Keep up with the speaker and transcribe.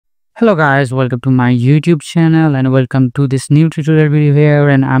Hello guys, welcome to my YouTube channel and welcome to this new tutorial video here.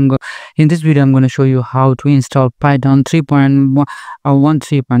 And in this video I'm going to show you how to install Python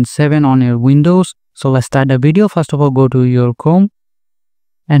 3.13.7 on your Windows. So let's start the video. First of all, go to your Chrome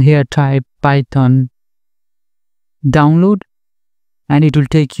and here type Python download and it will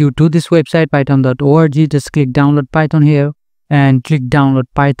take you to this website python.org. Just click download Python here and click download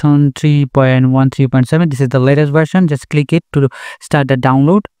Python 3.13.7. This is the latest version. Just click it to start the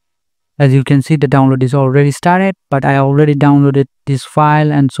download. As you can see, the download is already started, but I already downloaded this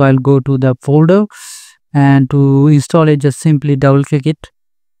file, and so I'll go to the folder, and to install it, just simply double click it,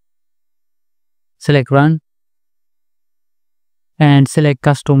 select run, and select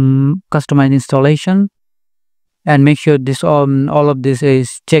customize installation, and make sure this all of this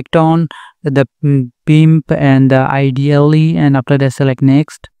is checked on, the pimp and the IDLE, and after that select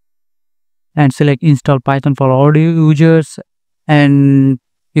next, and select install Python for audio users, and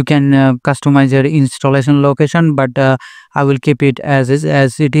you can customize your installation location, but I will keep it as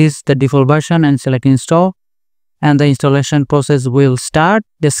it is the default version, and select install, and the installation process will start.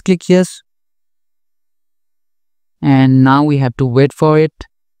 Just click yes, and now we have to wait for it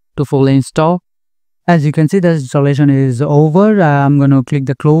to fully install. As you can see, the installation is over. I'm going to click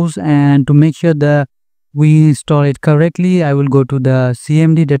the close, and to make sure that we install it correctly, I will go to the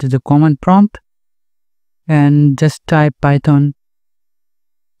CMD, that is the command prompt, and just type Python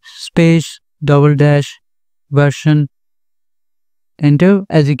space /version, enter.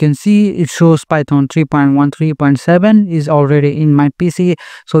 As you can see, it shows Python 3.13.7 is already in my PC.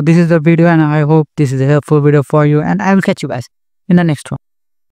 So this is the video, and I hope this is a helpful video for you, and I will catch you guys in the next one.